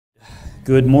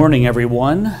Good morning,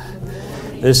 everyone.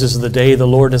 This is the day the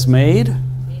Lord has made,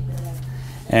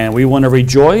 and we want to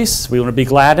rejoice. We want to be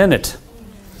glad in it.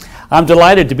 I'm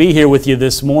delighted to be here with you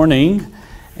this morning,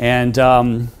 and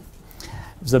it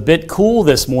was a bit cool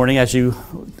this morning as you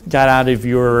got out of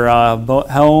your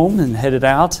home and headed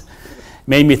out.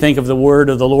 Made me think of the word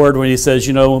of the Lord when he says,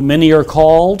 you know, many are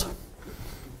called,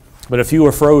 but a few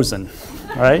are frozen,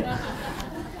 right?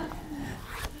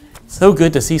 So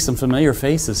good to see some familiar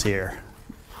faces here.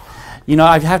 You know,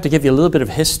 I have to give you a little bit of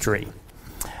history.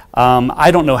 I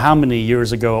don't know how many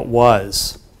years ago it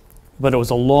was, but it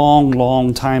was a long,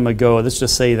 long time ago. Let's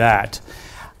just say that.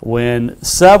 When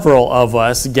several of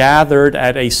us gathered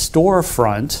at a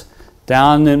storefront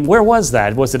down in, where was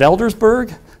that? Was it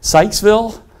Eldersburg?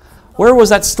 Sykesville? Where was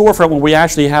that storefront when we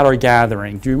actually had our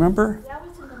gathering? Do you remember? That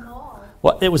was in the mall.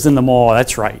 Well, it was in the mall,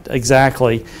 that's right,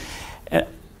 exactly.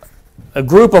 A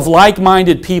group of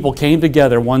like-minded people came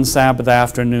together one Sabbath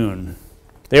afternoon.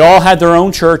 They all had their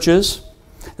own churches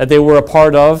that they were a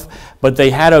part of, but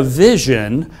they had a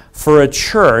vision for a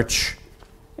church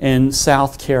in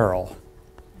South Carroll.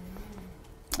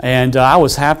 And I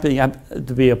was happy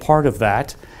to be a part of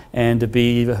that and to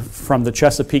be from the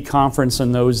Chesapeake Conference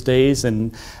in those days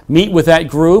and meet with that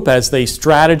group as they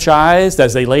strategized,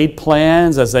 as they laid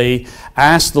plans, as they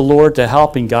asked the Lord to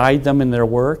help and guide them in their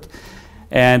work.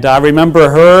 And I remember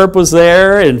Herb was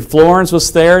there, and Florence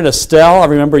was there, and Estelle, I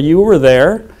remember you were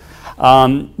there.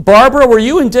 Barbara, were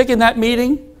you and Dick in that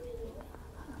meeting?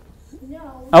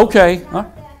 No. Okay.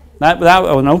 That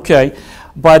one, okay.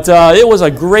 But it was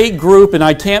a great group, and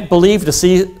I can't believe to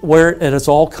see where it has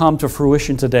all come to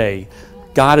fruition today.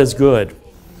 God is good.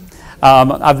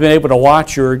 I've been able to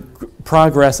watch your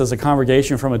progress as a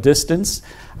congregation from a distance.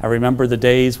 I remember the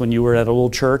days when you were at a little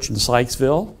church in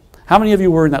Sykesville. How many of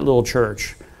you were in that little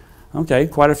church? Okay,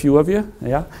 quite a few of you,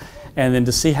 yeah. And then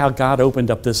to see how God opened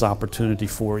up this opportunity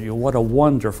for you. What a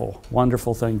wonderful,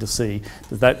 wonderful thing to see.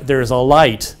 That there's a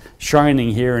light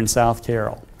shining here in South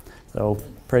Carroll. So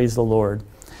praise the Lord.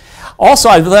 Also,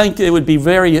 I think it would be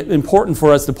very important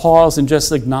for us to pause and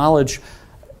just acknowledge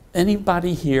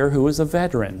anybody here who is a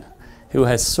veteran, who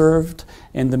has served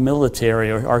in the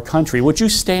military or our country. Would you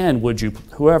stand, would you,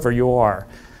 whoever you are?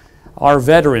 Our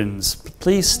veterans,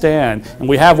 please stand. And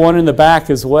we have one in the back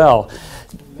as well.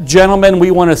 Gentlemen, we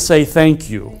want to say thank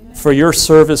you for your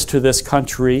service to this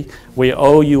country. We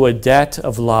owe you a debt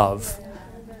of love.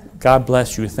 God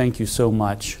bless you. Thank you so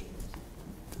much.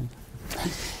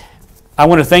 I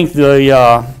want to thank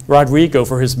the Rodrigo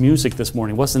for his music this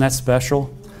morning. Wasn't that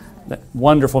special? That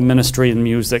wonderful ministry and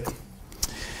music.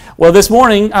 Well, this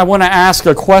morning I want to ask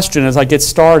a question as I get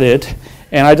started.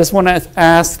 And I just want to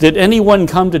ask, did anyone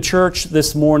come to church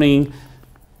this morning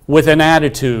with an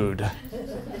attitude?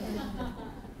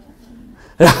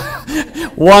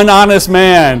 One honest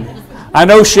man. I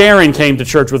know Sharon came to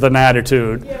church with an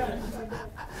attitude.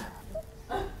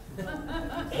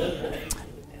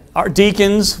 Our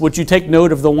deacons, would you take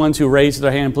note of the ones who raised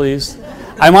their hand, please?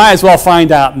 I might as well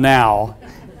find out now.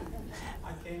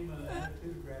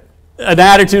 An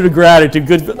attitude of gratitude.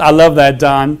 Good. I love that,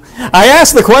 Don. I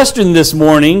asked the question this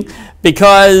morning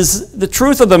because the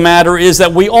truth of the matter is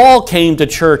that we all came to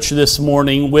church this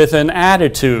morning with an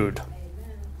attitude.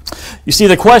 You see,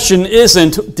 the question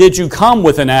isn't, did you come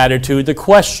with an attitude? The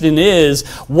question is,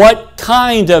 what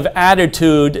kind of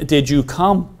attitude did you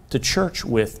come to church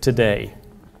with today?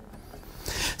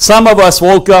 Some of us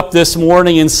woke up this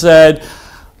morning and said,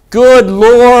 "Good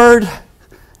Lord,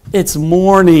 it's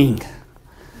morning."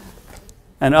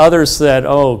 And others said,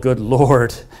 "Oh, good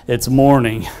Lord, it's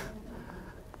morning."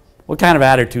 What kind of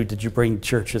attitude did you bring to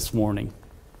church this morning?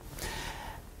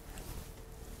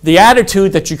 The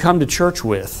attitude that you come to church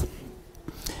with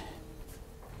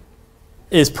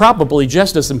is probably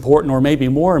just as important or maybe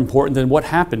more important than what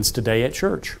happens today at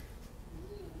church.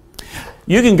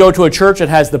 You can go to a church that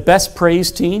has the best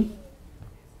praise team.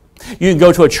 You can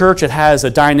go to a church that has a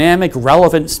dynamic,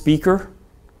 relevant speaker.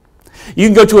 You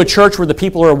can go to a church where the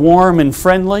people are warm and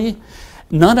friendly.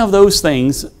 None of those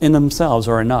things in themselves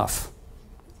are enough.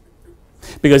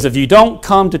 Because if you don't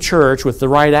come to church with the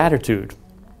right attitude,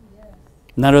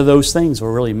 none of those things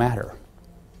will really matter.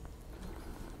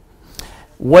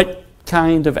 What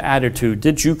kind of attitude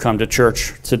did you come to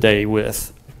church today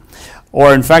with?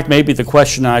 Or in fact, maybe the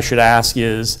question I should ask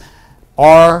is,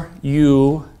 are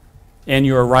you in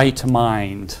your right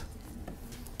mind?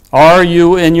 Are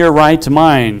you in your right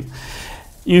mind?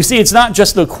 You see, it's not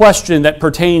just the question that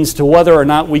pertains to whether or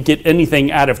not we get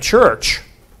anything out of church,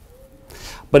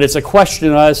 but it's a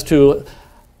question as to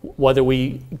whether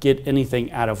we get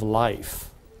anything out of life.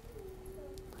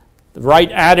 The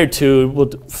right attitude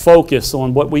will focus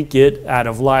on what we get out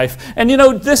of life. And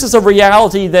this is a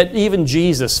reality that even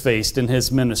Jesus faced in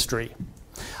his ministry.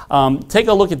 Take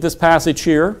a look at this passage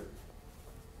here.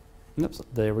 Oops,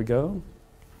 there we go.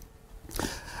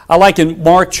 I like in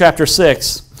Mark chapter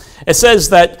 6, it says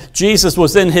that Jesus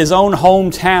was in his own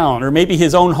hometown, or maybe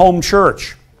his own home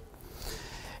church.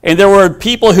 And there were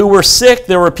people who were sick,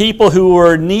 there were people who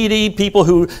were needy, people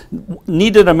who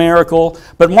needed a miracle.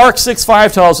 But Mark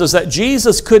 6:5 tells us that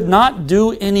Jesus could not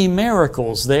do any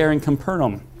miracles there in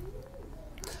Capernaum,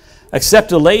 except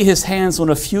to lay his hands on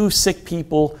a few sick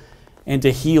people and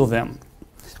to heal them.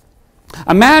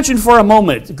 Imagine for a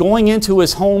moment going into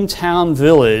his hometown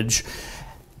village,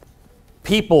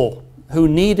 people who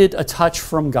needed a touch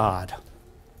from God.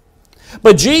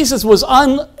 But Jesus was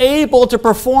unable to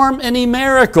perform any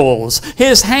miracles.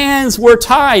 His hands were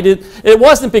tied. It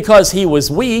wasn't because he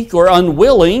was weak or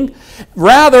unwilling.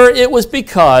 Rather, it was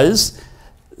because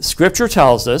Scripture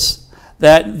tells us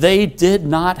that they did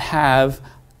not have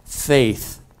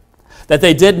faith, that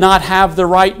they did not have the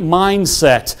right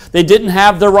mindset, they didn't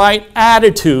have the right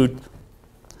attitude,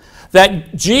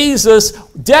 that Jesus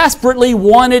desperately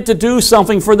wanted to do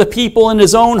something for the people in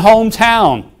his own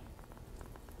hometown.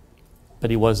 But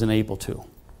he wasn't able to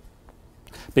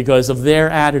because of their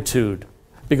attitude,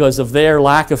 because of their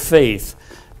lack of faith,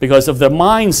 because of the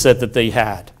mindset that they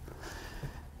had.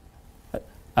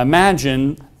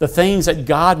 Imagine the things that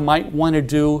God might want to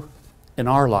do in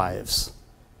our lives.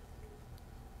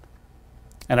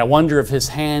 And I wonder if his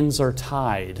hands are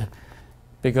tied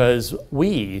because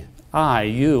we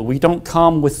don't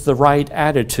come with the right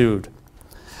attitude.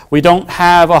 We don't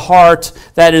have a heart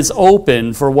that is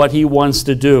open for what he wants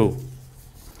to do.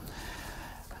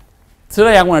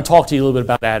 Today I want to talk to you a little bit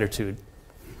about attitude.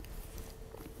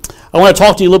 I want to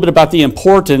talk to you a little bit about the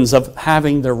importance of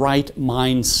having the right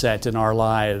mindset in our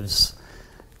lives,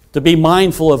 to be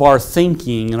mindful of our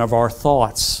thinking and of our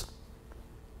thoughts.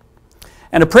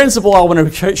 And a principle I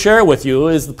want to share with you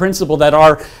is the principle that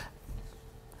our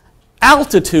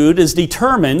altitude is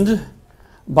determined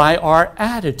by our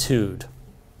attitude.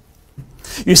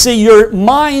 You see, your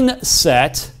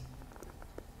mindset,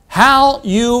 how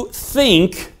you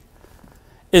think,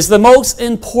 is the most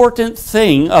important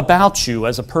thing about you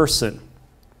as a person.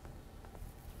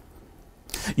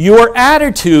 Your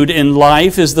attitude in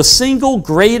life is the single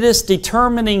greatest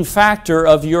determining factor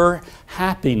of your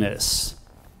happiness.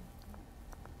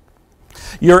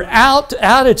 Your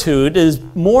attitude is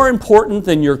more important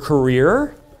than your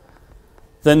career,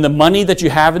 than the money that you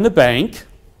have in the bank,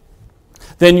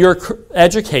 than your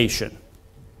education.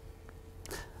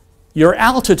 Your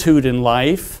altitude in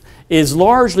life is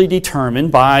largely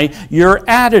determined by your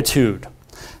attitude.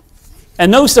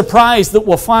 And no surprise that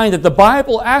we'll find that the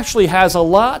Bible actually has a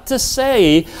lot to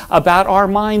say about our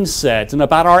mindset and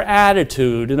about our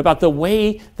attitude and about the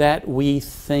way that we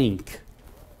think.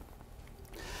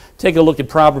 Take a look at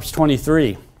Proverbs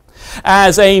 23.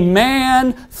 As a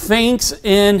man thinks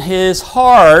in his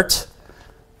heart,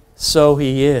 so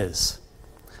he is.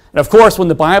 And of course, when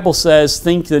the Bible says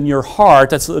think in your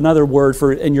heart, that's another word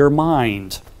for in your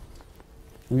mind.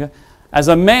 Okay? As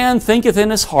a man thinketh in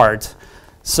his heart,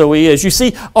 so he is. You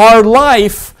see, our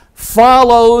life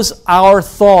follows our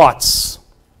thoughts.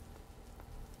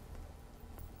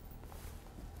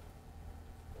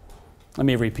 Let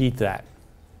me repeat that.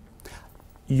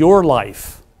 Your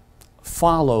life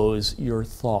follows your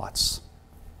thoughts.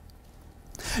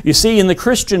 You see, in the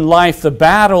Christian life, the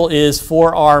battle is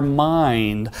for our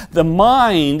mind. The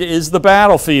mind is the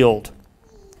battlefield.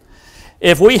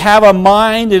 If we have a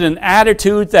mind and an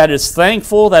attitude that is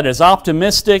thankful, that is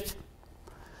optimistic,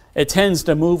 it tends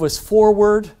to move us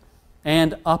forward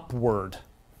and upward.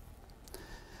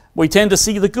 We tend to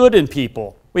see the good in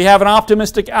people. We have an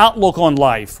optimistic outlook on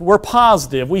life. We're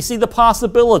positive. We see the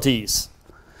possibilities.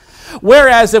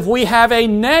 Whereas if we have a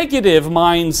negative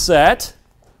mindset,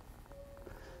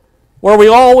 where we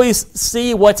always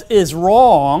see what is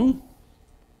wrong,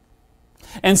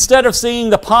 instead of seeing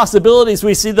the possibilities,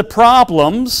 we see the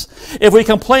problems. If we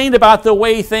complain about the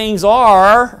way things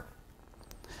are,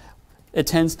 it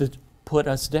tends to put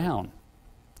us down.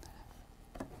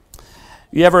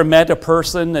 You ever met a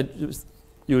person that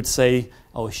you would say,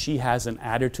 oh, she has an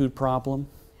attitude problem?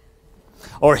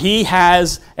 Or he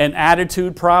has an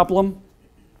attitude problem?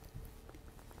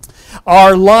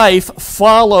 Our life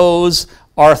follows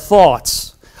our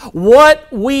thoughts. What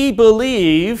we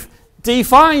believe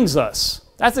defines us.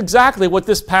 That's exactly what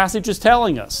this passage is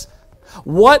telling us.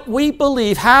 What we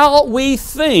believe, how we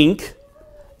think,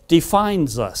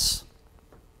 defines us.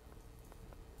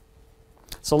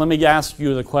 So let me ask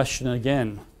you the question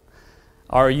again.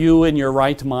 Are you in your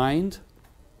right mind?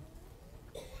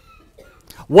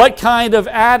 What kind of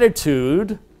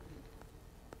attitude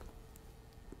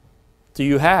do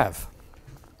you have?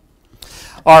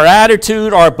 Our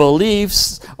attitude, our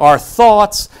beliefs, our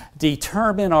thoughts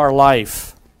determine our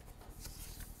life.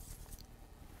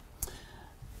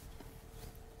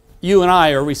 You and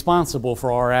I are responsible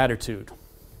for our attitude.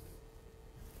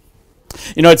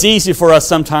 You know, it's easy for us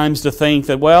sometimes to think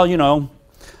that, well, you know,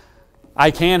 I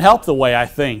can't help the way I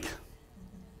think.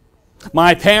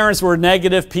 My parents were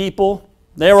negative people.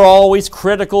 They were always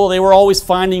critical. They were always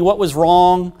finding what was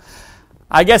wrong.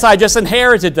 I guess I just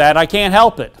inherited that. I can't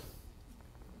help it.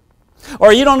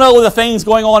 Or you don't know the things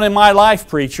going on in my life,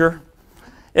 preacher.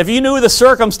 If you knew the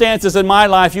circumstances in my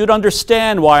life, you'd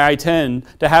understand why I tend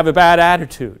to have a bad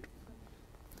attitude.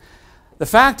 The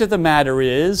fact of the matter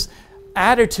is,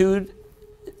 attitude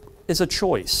is a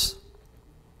choice.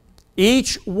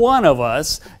 Each one of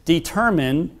us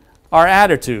determine our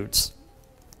attitudes.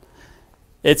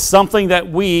 It's something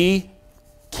that we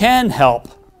can help.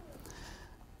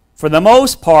 For the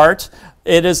most part,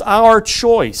 it is our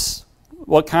choice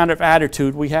what kind of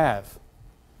attitude we have.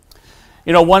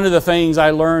 You know, one of the things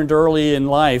I learned early in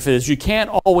life is you can't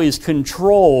always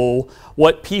control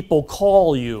what people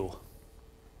call you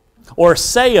or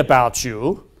say about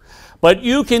you, but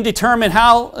you can determine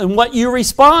how and what you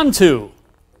respond to.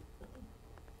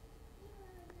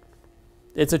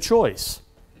 It's a choice.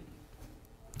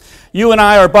 You and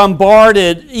I are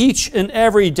bombarded each and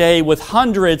every day with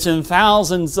hundreds and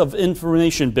thousands of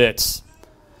information bits.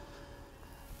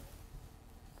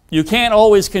 You can't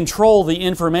always control the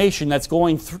information that's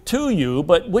going to you,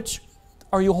 but which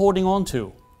are you holding on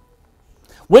to?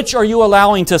 Which are you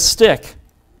allowing to stick?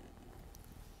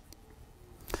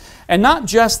 And not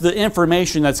just the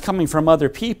information that's coming from other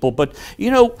people, but, you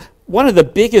know, one of the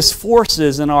biggest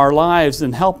forces in our lives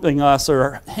in helping us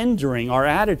or hindering our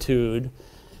attitude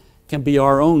can be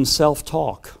our own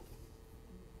self-talk.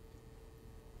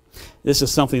 This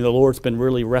is something the Lord's been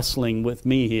really wrestling with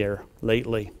me here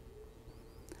lately.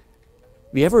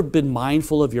 Have you ever been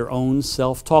mindful of your own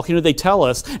self-talk? You know, they tell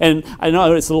us, and I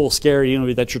know it's a little scary, you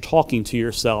know, that you're talking to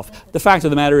yourself. The fact of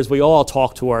the matter is we all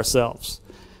talk to ourselves.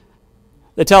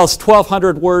 They tell us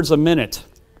 1,200 words a minute.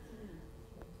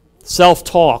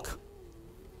 Self-talk.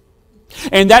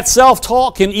 And that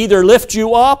self-talk can either lift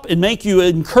you up and make you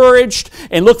encouraged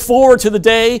and look forward to the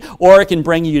day, or it can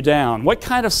bring you down. What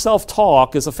kind of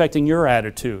self-talk is affecting your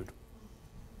attitude?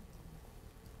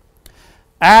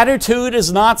 Attitude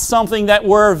is not something that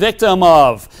we're a victim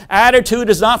of. Attitude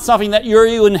is not something that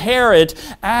you inherit.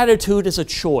 Attitude is a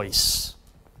choice.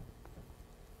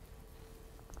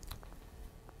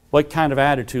 What kind of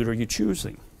attitude are you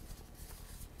choosing?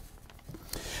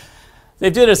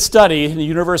 They did a study in the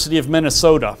University of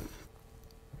Minnesota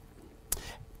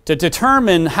to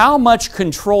determine how much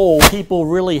control people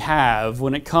really have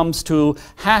when it comes to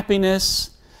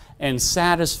happiness and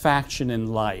satisfaction in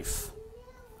life.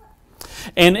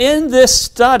 And in this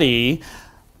study,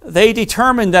 they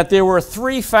determined that there were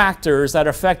 3 factors that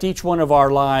affect each one of our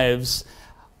lives,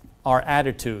 our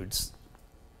attitudes.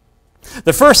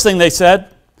 The first thing they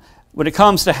said, when it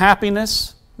comes to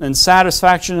happiness and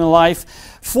satisfaction in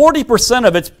life, 40%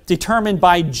 of it's determined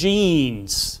by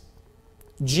genes.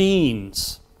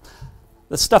 Genes.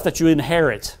 The stuff that you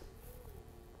inherit.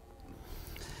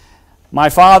 My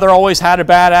father always had a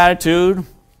bad attitude.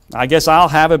 I guess I'll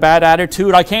have a bad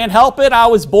attitude. I can't help it. I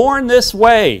was born this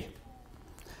way.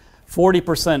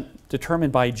 40%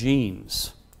 determined by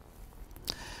genes.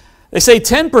 They say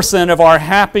 10% of our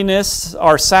happiness,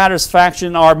 our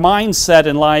satisfaction, our mindset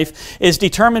in life is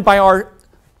determined by our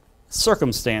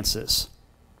circumstances.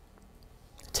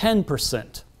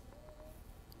 10%.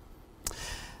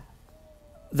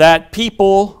 That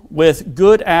people with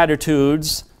good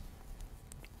attitudes,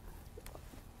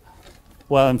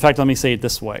 well, in fact, let me say it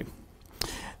this way.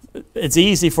 It's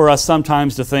easy for us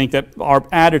sometimes to think that our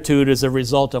attitude is a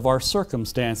result of our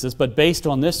circumstances, but based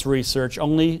on this research,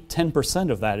 only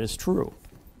 10% of that is true.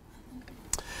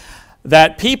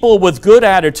 That people with good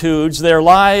attitudes, their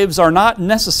lives are not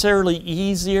necessarily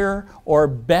easier or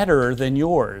better than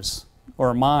yours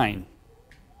or mine.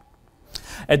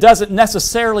 It doesn't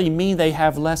necessarily mean they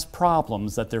have less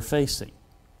problems that they're facing.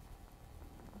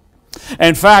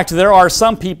 In fact, there are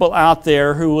some people out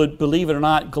there who would, believe it or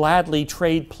not, gladly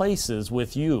trade places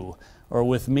with you or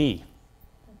with me.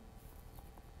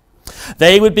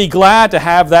 They would be glad to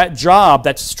have that job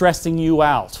that's stressing you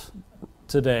out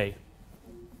today.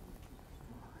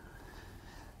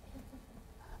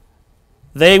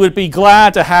 They would be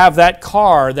glad to have that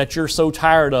car that you're so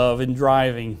tired of in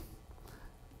driving.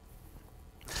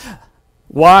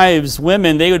 Wives,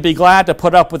 women, they would be glad to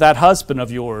put up with that husband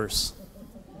of yours.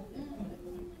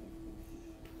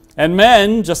 And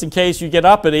men, just in case you get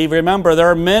uppity, remember there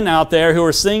are men out there who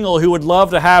are single who would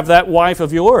love to have that wife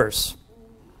of yours.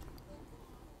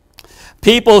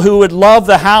 People who would love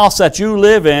the house that you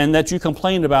live in that you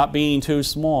complain about being too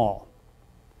small.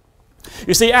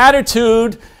 You see,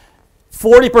 attitude,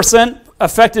 40%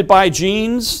 affected by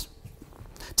genes,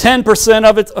 10%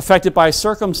 of it affected by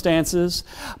circumstances,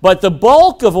 but the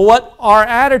bulk of what our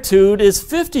attitude is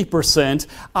 50%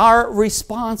 our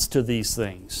response to these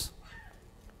things.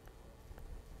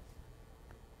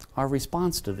 Our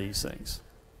response to these things.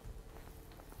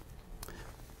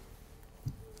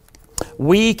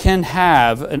 We can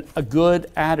have a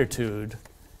good attitude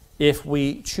if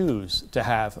we choose to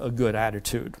have a good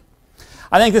attitude.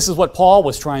 I think this is what Paul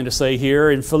was trying to say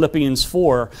here in Philippians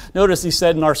 4. Notice he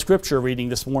said in our scripture reading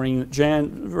this morning that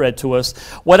Jan read to us,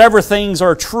 whatever things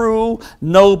are true,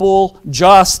 noble,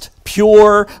 just,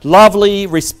 pure, lovely,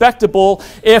 respectable,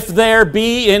 if there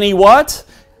be any what?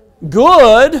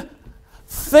 Good,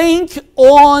 think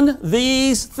on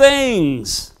these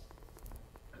things.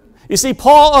 You see,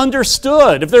 Paul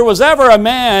understood if there was ever a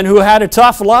man who had a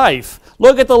tough life,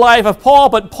 look at the life of Paul,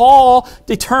 but Paul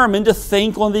determined to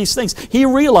think on these things. He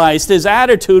realized his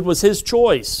attitude was his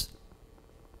choice.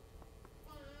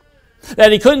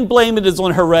 That he couldn't blame it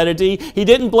on heredity. He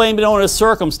didn't blame it on his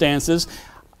circumstances.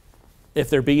 If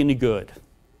there be any good,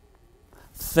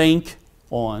 think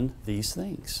on these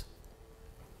things.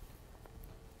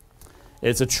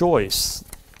 It's a choice.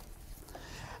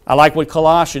 I like what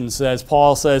Colossians says.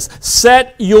 Paul says,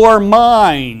 set your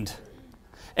mind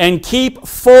and keep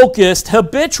focused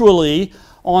habitually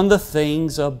on the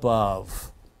things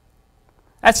above.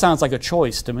 That sounds like a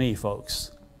choice to me,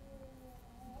 folks.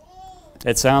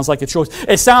 It sounds like a choice.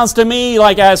 It sounds to me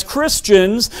like as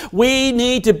Christians, we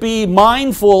need to be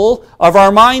mindful of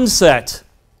our mindset.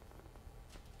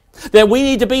 That we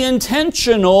need to be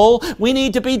intentional. We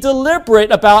need to be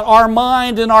deliberate about our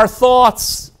mind and our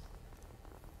thoughts.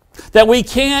 That we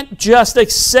can't just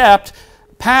accept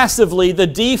passively the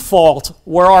default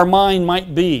where our mind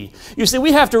might be. You see,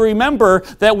 we have to remember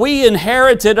that we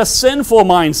inherited a sinful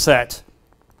mindset.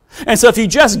 And so if you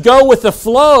just go with the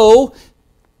flow,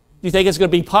 you think it's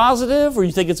going to be positive or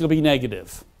you think it's going to be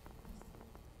negative?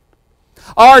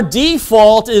 Our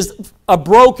default is a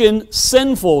broken,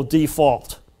 sinful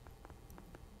default.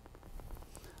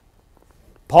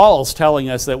 Paul's telling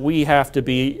us that we have to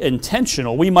be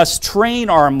intentional. We must train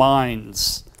our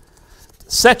minds.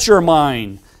 Set your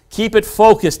mind. Keep it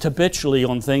focused habitually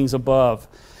on things above.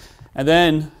 And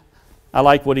then, I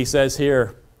like what he says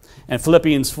here in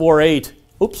Philippians 4:8.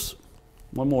 Oops,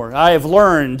 one more. I have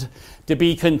learned to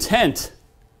be content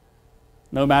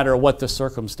no matter what the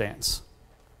circumstance.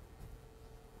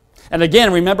 And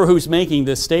again, remember who's making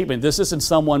this statement. This isn't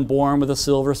someone born with a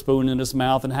silver spoon in his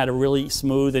mouth and had a really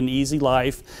smooth and easy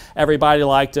life. Everybody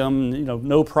liked him,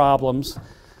 no problems.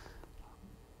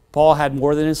 Paul had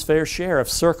more than his fair share of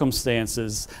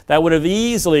circumstances that would have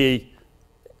easily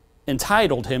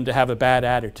entitled him to have a bad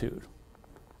attitude.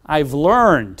 I've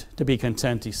learned to be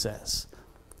content, he says.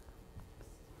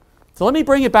 So let me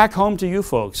bring it back home to you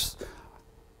folks.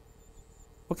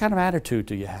 What kind of attitude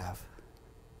do you have?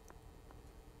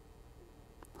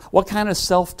 What kind of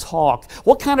self-talk?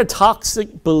 What kind of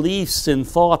toxic beliefs and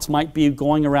thoughts might be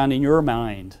going around in your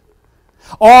mind?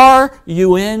 Are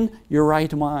you in your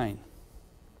right mind?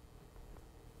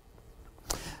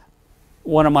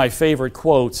 One of my favorite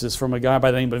quotes is from a guy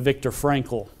by the name of Viktor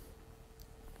Frankl.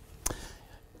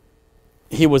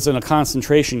 He was in a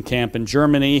concentration camp in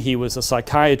Germany. He was a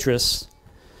psychiatrist.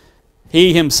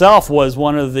 He himself was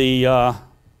one of the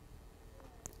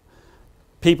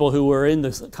people who were in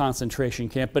the concentration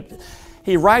camp. But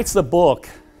he writes the book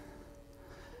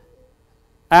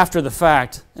after the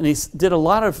fact, and he did a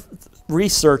lot of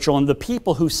research on the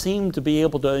people who seemed to be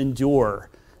able to endure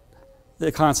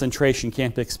the concentration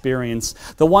camp experience,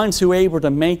 the ones who were able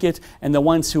to make it and the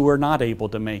ones who were not able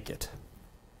to make it.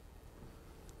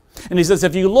 And he says,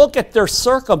 if you look at their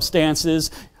circumstances,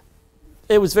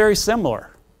 it was very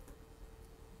similar.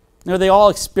 They all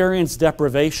experienced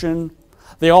deprivation.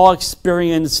 They all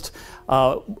experienced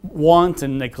want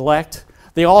and neglect.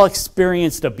 They all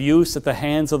experienced abuse at the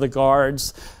hands of the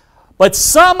guards. But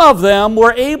some of them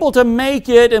were able to make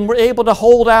it and were able to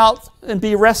hold out and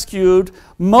be rescued.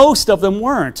 Most of them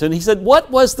weren't. And he said, what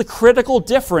was the critical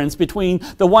difference between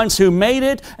the ones who made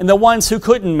it and the ones who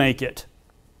couldn't make it?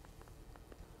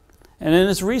 And in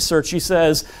his research, he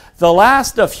says, the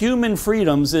last of human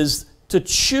freedoms is to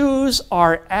choose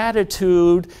our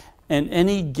attitude in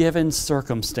any given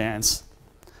circumstance.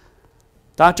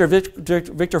 Dr.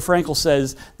 Viktor Frankl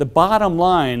says the bottom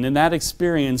line in that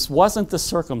experience wasn't the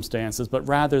circumstances, but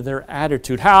rather their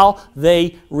attitude, how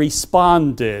they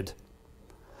responded.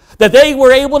 That they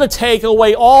were able to take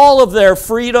away all of their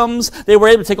freedoms, they were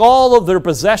able to take all of their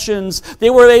possessions,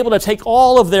 they were able to take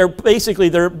all of their, basically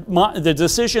the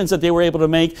decisions that they were able to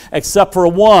make except for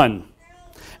one.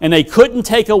 And they couldn't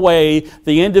take away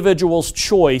the individual's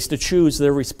choice to choose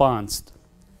their response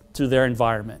to their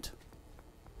environment.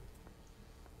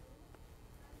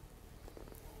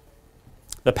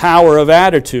 The power of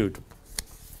attitude.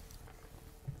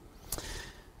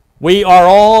 We are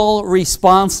all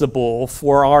responsible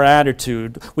for our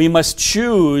attitude. We must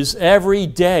choose every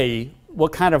day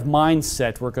what kind of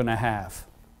mindset we're going to have.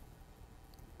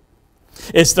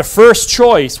 It's the first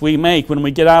choice we make when we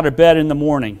get out of bed in the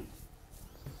morning.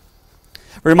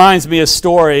 It reminds me of a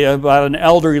story about an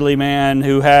elderly man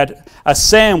who had a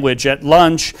sandwich at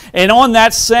lunch, and on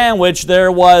that sandwich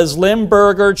there was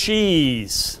Limburger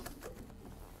cheese.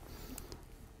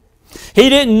 He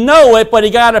didn't know it, but he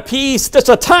got a piece, just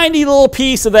a tiny little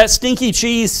piece of that stinky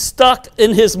cheese stuck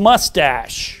in his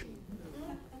mustache.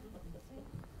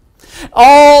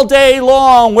 All day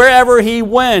long, wherever he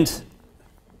went.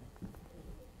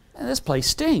 And this place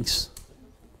stinks.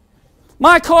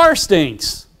 My car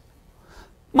stinks.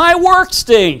 My work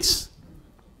stinks.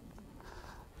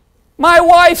 My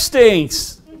wife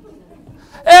stinks.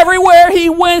 Everywhere he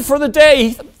went for the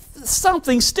day,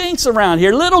 something stinks around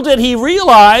here. Little did he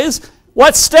realize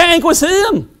what stank was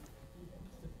him.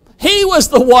 He was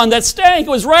the one that stank. It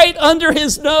was right under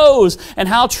his nose. And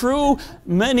how true,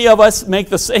 many of us make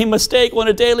the same mistake on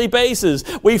a daily basis.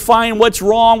 We find what's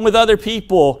wrong with other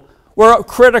people. We're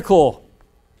critical.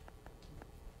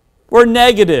 We're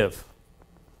negative.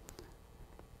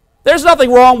 There's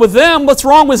nothing wrong with them. What's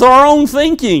wrong with our own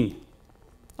thinking,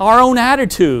 our own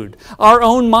attitude, our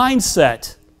own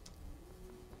mindset.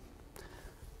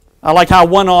 I like how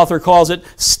one author calls it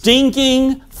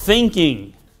stinking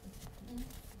thinking.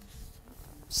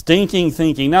 Stinking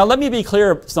thinking. Now, let me be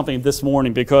clear of something this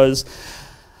morning, because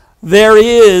there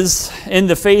is in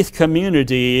the faith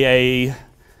community a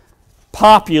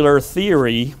popular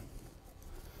theory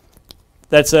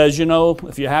that says, you know,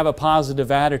 if you have a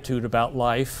positive attitude about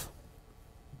life,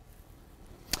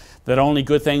 that only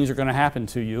good things are going to happen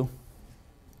to you.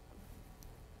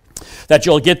 That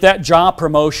you'll get that job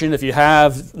promotion if you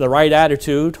have the right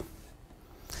attitude.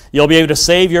 You'll be able to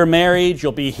save your marriage.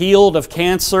 You'll be healed of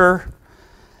cancer.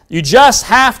 You just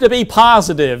have to be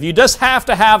positive. You just have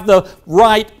to have the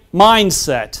right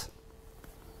mindset.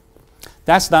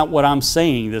 That's not what I'm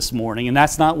saying this morning, and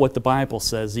that's not what the Bible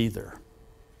says either.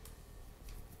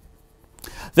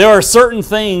 There are certain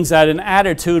things that an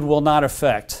attitude will not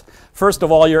affect. First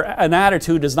of all, an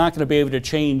attitude is not going to be able to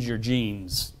change your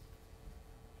genes.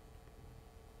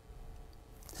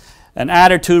 An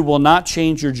attitude will not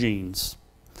change your genes.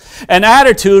 An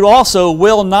attitude also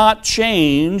will not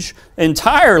change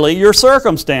entirely your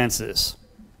circumstances.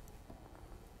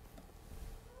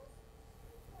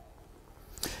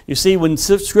 You see, when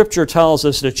Scripture tells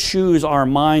us to choose our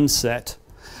mindset,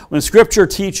 when Scripture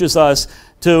teaches us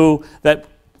that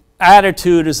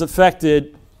attitude is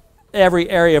affected every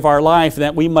area of our life,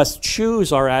 that we must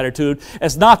choose our attitude,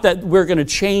 it's not that we're going to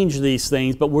change these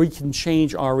things, but we can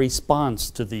change our response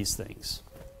to these things.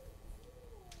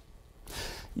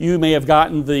 You may have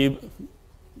gotten the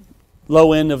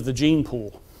low end of the gene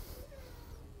pool.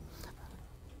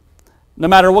 No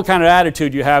matter what kind of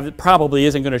attitude you have, it probably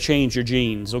isn't going to change your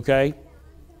genes, okay?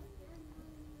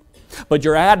 But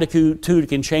your attitude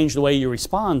can change the way you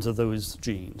respond to those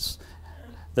genes.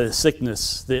 The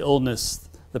sickness, the illness,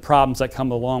 the problems that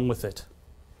come along with it.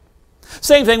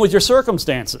 Same thing with your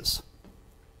circumstances.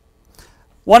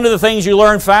 One of the things you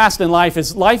learn fast in life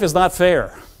is not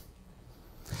fair.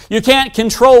 You can't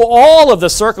control all of the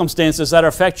circumstances that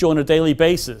affect you on a daily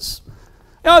basis.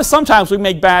 You know, sometimes we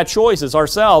make bad choices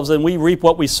ourselves and we reap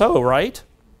what we sow, right?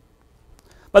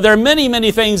 But there are many,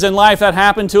 many things in life that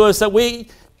happen to us that we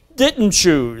didn't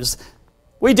choose.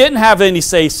 We didn't have any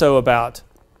say-so about.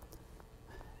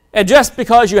 And just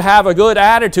because you have a good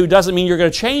attitude doesn't mean you're going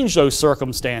to change those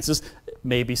circumstances.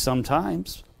 Maybe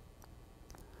sometimes.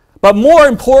 But more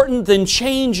important than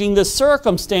changing the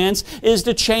circumstance is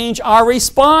to change our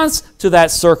response to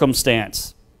that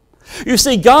circumstance. You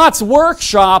see, God's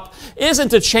workshop isn't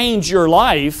to change your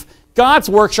life. God's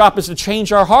workshop is to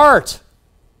change our heart.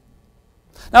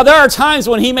 Now, there are times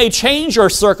when He may change your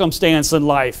circumstance in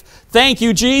life. Thank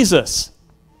you, Jesus.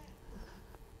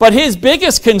 But His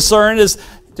biggest concern is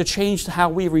to change how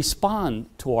we respond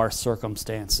to our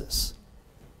circumstances.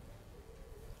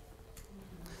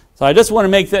 So I just want to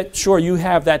make that sure you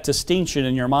have that distinction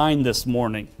in your mind this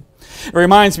morning. It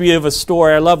reminds me of a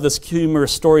story. I love this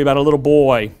humorous story about a little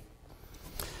boy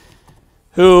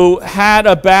who had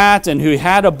a bat and who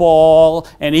had a ball,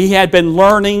 and he had been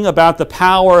learning about the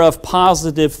power of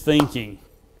positive thinking.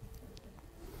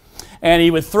 And he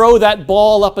would throw that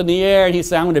ball up in the air, and he'd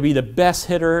say, I'm going to be the best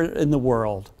hitter in the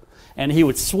world. And he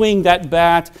would swing that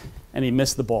bat, and he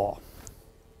missed the ball.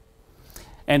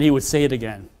 And he would say it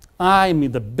again,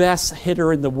 I'm the best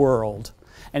hitter in the world.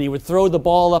 And he would throw the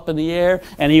ball up in the air,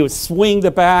 and he would swing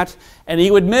the bat, and he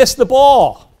would miss the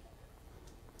ball.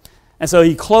 And so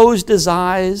he closed his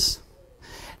eyes,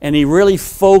 and he really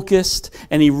focused,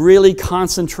 and he really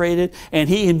concentrated, and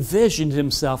he envisioned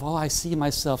himself, I see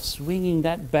myself swinging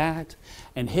that bat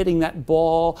and hitting that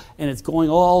ball, and it's going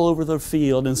all over the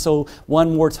field. And so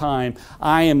one more time,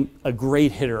 I am a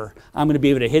great hitter. I'm going to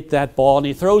be able to hit that ball. And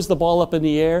he throws the ball up in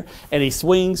the air, and he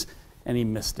swings, and he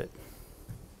missed it.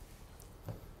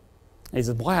 And he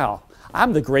said, wow,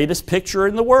 I'm the greatest pitcher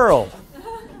in the world.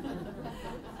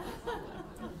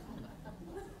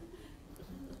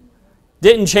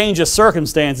 Didn't change his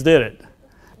circumstance, did it?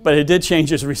 But it did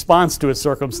change his response to his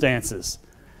circumstances.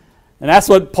 And that's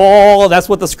what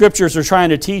the scriptures are trying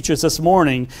to teach us this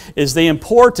morning, is the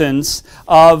importance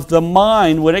of the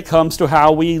mind when it comes to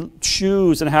how we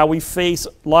choose and how we face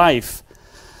life.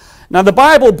 Now the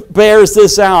Bible bears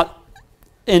this out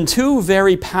in two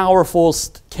very powerful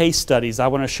case studies I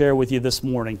want to share with you this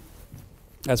morning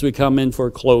as we come in for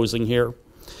closing here.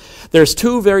 There's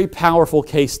two very powerful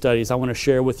case studies I want to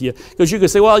share with you, because you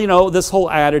could say, well, this whole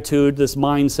attitude, this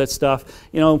mindset stuff,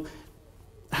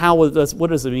 what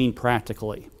does it mean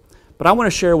practically? But I want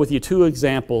to share with you two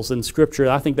examples in Scripture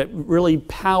I think that really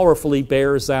powerfully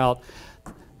bears out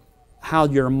how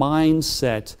your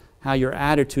mindset, how your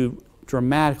attitude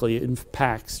dramatically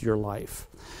impacts your life.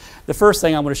 The first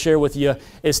thing I want to share with you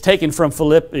is taken from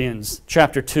Philippians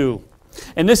chapter 2.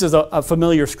 And this is a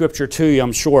familiar scripture to you,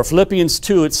 I'm sure. Philippians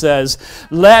 2, it says,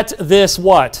 let this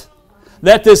what?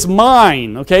 Let this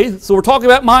mind, okay? So we're talking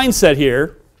about mindset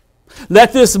here.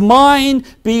 Let this mind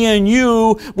be in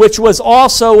you, which was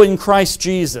also in Christ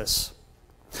Jesus,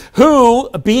 who,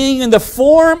 being in the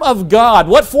form of God,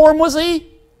 what form was he?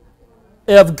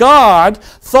 Of God,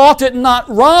 thought it not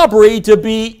robbery to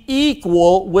be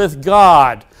equal with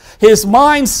God. His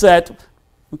mindset,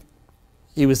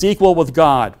 he was equal with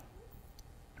God.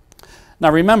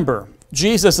 Now remember,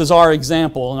 Jesus is our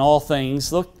example in all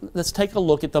things. Let's take a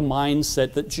look at the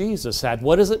mindset that Jesus had.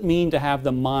 What does it mean to have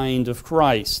the mind of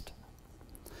Christ?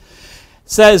 It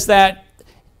says that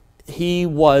he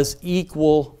was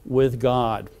equal with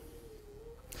God.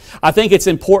 I think it's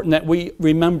important that we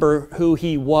remember who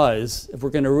he was if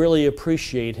we're going to really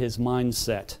appreciate his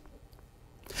mindset.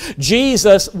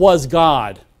 Jesus was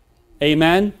God.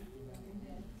 Amen?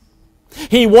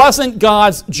 He wasn't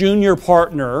God's junior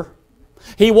partner.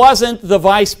 He wasn't the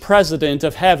vice president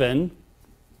of heaven.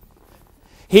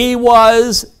 He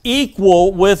was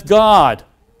equal with God.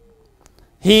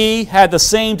 He had the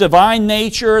same divine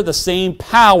nature, the same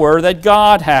power that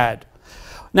God had.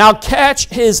 Now catch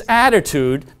his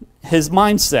attitude, his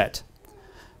mindset.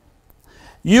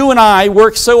 You and I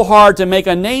work so hard to make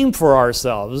a name for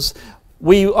ourselves.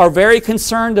 We are very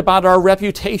concerned about our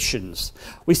reputations.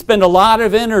 We spend a lot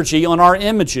of energy on our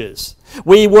images.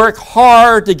 We work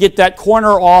hard to get that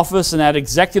corner office and that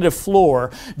executive floor.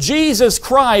 Jesus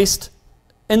Christ,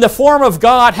 in the form of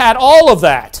God, had all of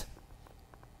that.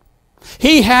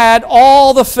 He had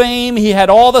all the fame, he had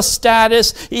all the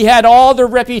status, he had all the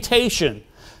reputation.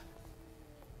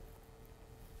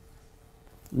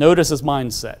 Notice his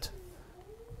mindset.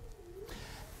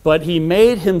 But he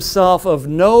made himself of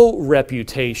no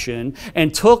reputation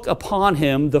and took upon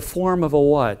him the form of a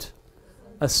what?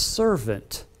 A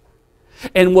servant.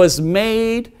 And was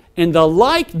made in the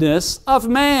likeness of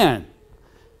man.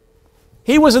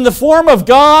 He was in the form of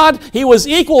God. He was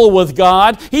equal with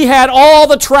God. He had all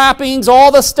the trappings,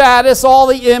 all the status, all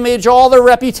the image, all the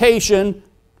reputation,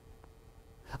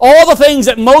 all the things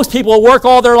that most people work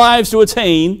all their lives to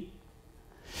attain.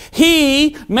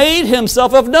 He made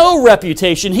himself of no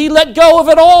reputation. He let go of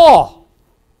it all.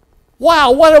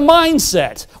 Wow, what a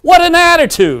mindset. What an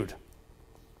attitude.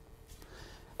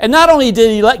 And not only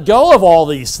did he let go of all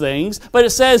these things, but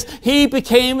it says he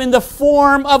became in the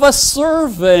form of a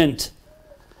servant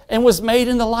and was made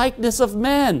in the likeness of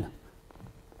men.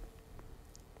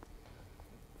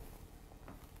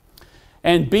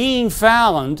 And being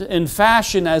found in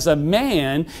fashion as a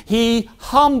man, he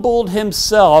humbled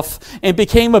himself and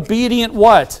became obedient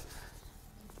what?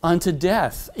 Unto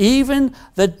death, even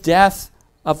the death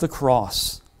of the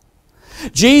cross.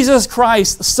 Jesus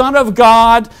Christ, Son of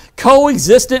God,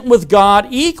 coexistent with God,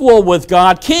 equal with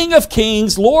God, King of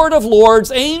kings, Lord of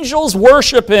lords, angels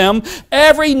worship him,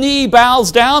 every knee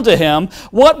bows down to him.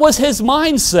 What was his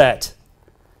mindset?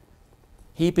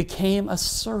 He became a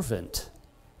servant.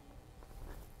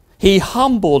 He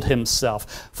humbled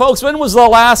himself. Folks, when was the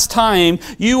last time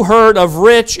you heard of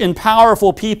rich and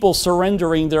powerful people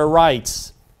surrendering their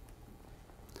rights?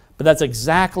 But that's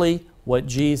exactly what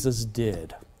Jesus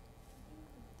did.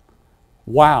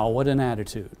 Wow, what an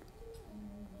attitude.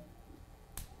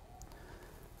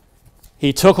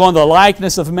 He took on the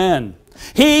likeness of men.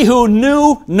 He who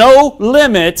knew no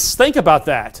limits, think about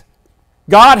that.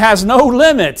 God has no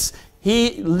limits.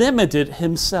 He limited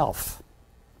himself.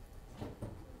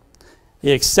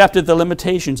 He accepted the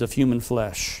limitations of human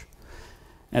flesh.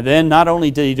 And then not only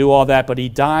did he do all that, but he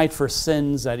died for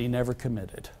sins that he never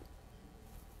committed.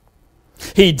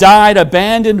 He died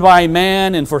abandoned by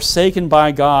man and forsaken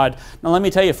by God. Now let me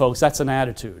tell you, folks, that's an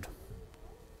attitude.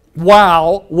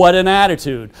 Wow, what an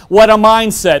attitude. What a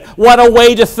mindset. What a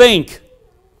way to think.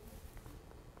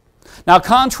 Now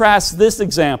contrast this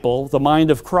example, the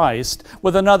mind of Christ,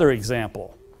 with another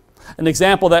example. An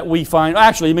example that we find,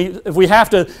 actually, if we have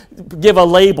to give a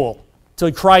label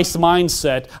to Christ's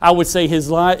mindset, I would say his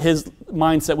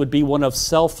mindset would be one of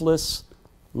selfless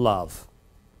love.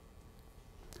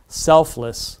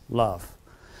 Selfless love.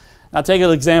 Now take an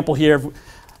example here,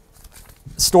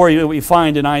 a story that we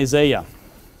find in Isaiah.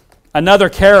 Another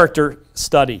character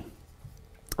study.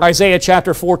 Isaiah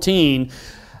chapter 14,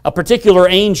 a particular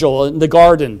angel in the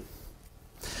garden.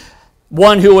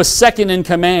 One who was second in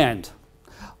command.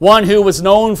 One who was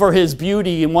known for his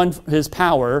beauty and his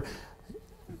power.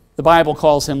 The Bible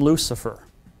calls him Lucifer.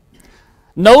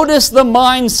 Notice the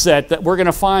mindset that we're going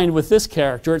to find with this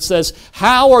character. It says,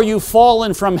 "How are you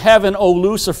fallen from heaven, O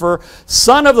Lucifer,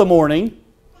 son of the morning?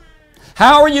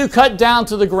 How are you cut down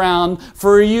to the ground?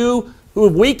 For you who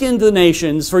have weakened the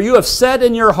nations, for you have said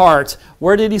in your heart,"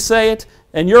 where did he say it?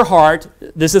 In your heart.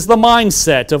 This is the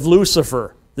mindset of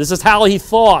Lucifer. This is how he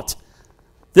thought.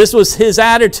 This was his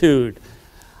attitude.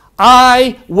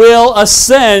 "I will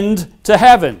ascend to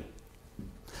heaven.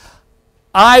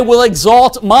 I will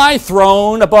exalt my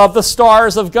throne above the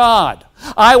stars of God.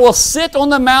 I will sit on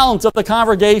the mount of the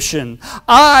congregation.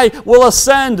 I will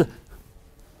ascend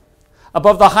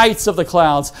above the heights of the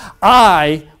clouds.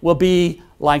 I will be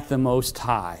like the Most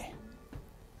High."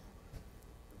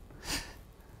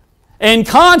 In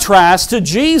contrast to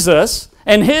Jesus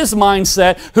and his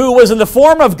mindset, who was in the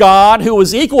form of God, who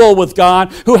was equal with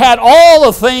God, who had all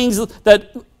the things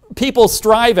that people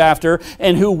strive after,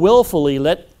 and who willfully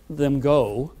let them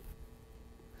go,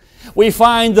 we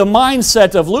find the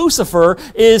mindset of Lucifer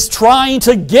is trying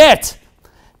to get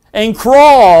and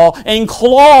crawl and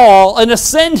claw and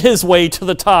ascend his way to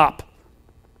the top,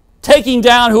 taking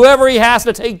down whoever he has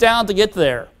to take down to get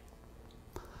there.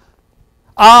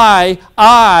 I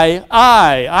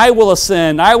will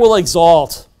ascend, I will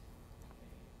exalt.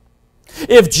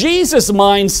 If Jesus'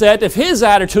 mindset, if his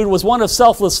attitude was one of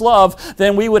selfless love,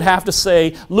 then we would have to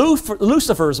say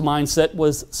Lucifer's mindset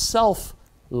was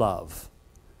self-love.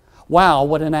 Wow,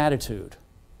 what an attitude.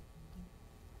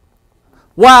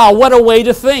 Wow, what a way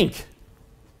to think.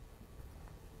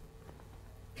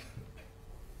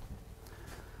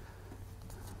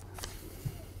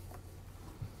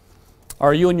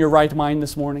 Are you in your right mind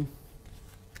this morning?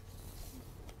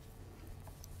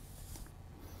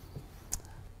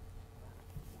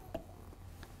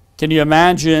 Can you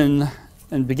imagine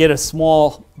and get a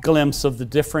small glimpse of the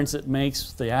difference it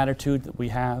makes, the attitude that we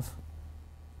have?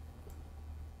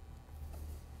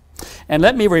 And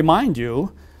let me remind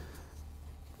you,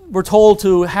 we're told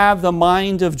to have the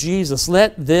mind of Jesus.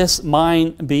 Let this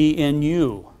mind be in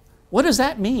you. What does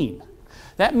that mean?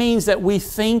 That means that we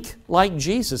think like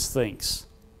Jesus thinks.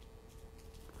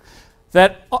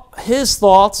 That his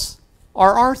thoughts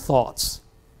are our thoughts.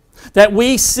 That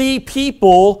we see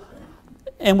people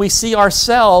and we see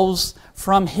ourselves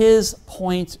from his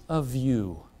point of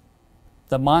view.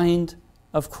 The mind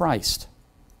of Christ.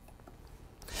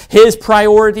 His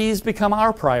priorities become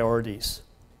our priorities.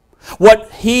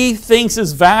 What he thinks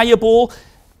is valuable,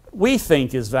 we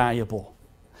think is valuable.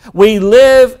 We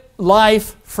live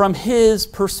life from his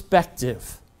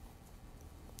perspective.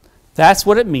 That's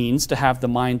what it means to have the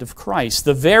mind of Christ.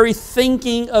 The very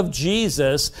thinking of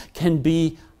Jesus can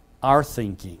be our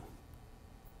thinking.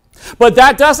 But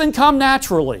that doesn't come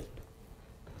naturally.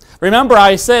 Remember,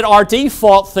 I said our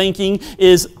default thinking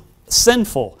is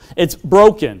sinful. It's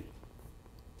broken.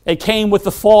 It came with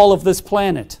the fall of this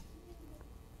planet.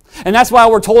 And that's why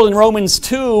we're told in Romans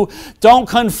 2, don't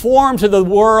conform to the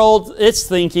world, its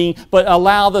thinking, but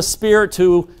allow the Spirit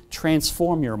to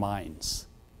transform your minds.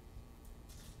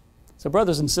 So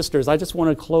brothers and sisters, I just want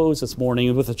to close this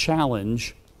morning with a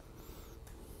challenge.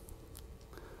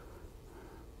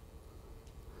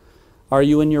 Are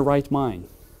you in your right mind?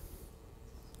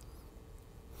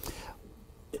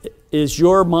 Is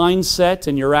your mindset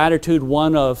and your attitude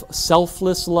one of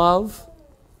selfless love?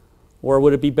 Or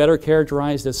would it be better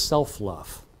characterized as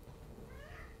self-love?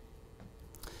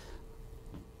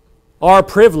 Our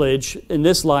privilege in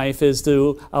this life is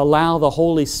to allow the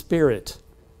Holy Spirit,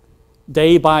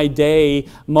 day by day,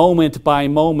 moment by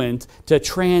moment, to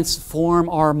transform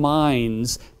our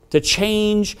minds, to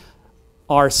change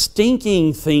our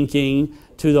stinking thinking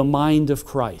to the mind of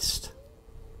Christ.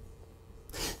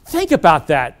 Think about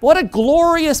that. What a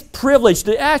glorious privilege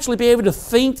to actually be able to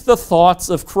think the thoughts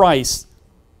of Christ,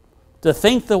 to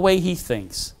think the way He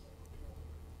thinks.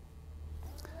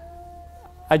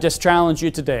 I just challenge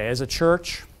you today, as a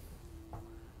church,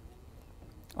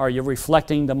 are you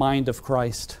reflecting the mind of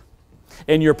Christ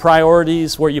in your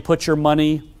priorities, where you put your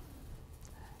money,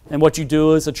 and what you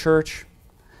do as a church?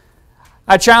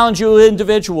 I challenge you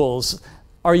individuals,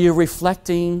 are you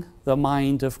reflecting the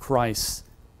mind of Christ?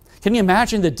 Can you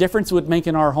imagine the difference it would make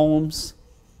in our homes?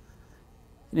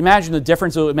 Can you imagine the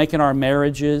difference it would make in our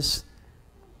marriages?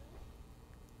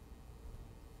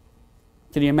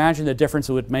 Can you imagine the difference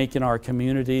it would make in our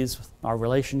communities, our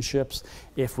relationships,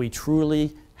 if we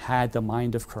truly had the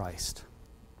mind of Christ?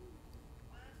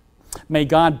 May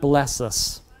God bless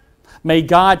us. May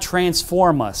God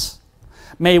transform us.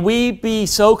 May we be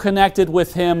so connected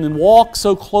with Him and walk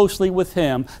so closely with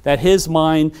Him that His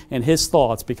mind and His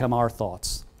thoughts become our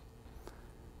thoughts.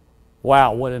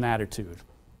 Wow, what an attitude.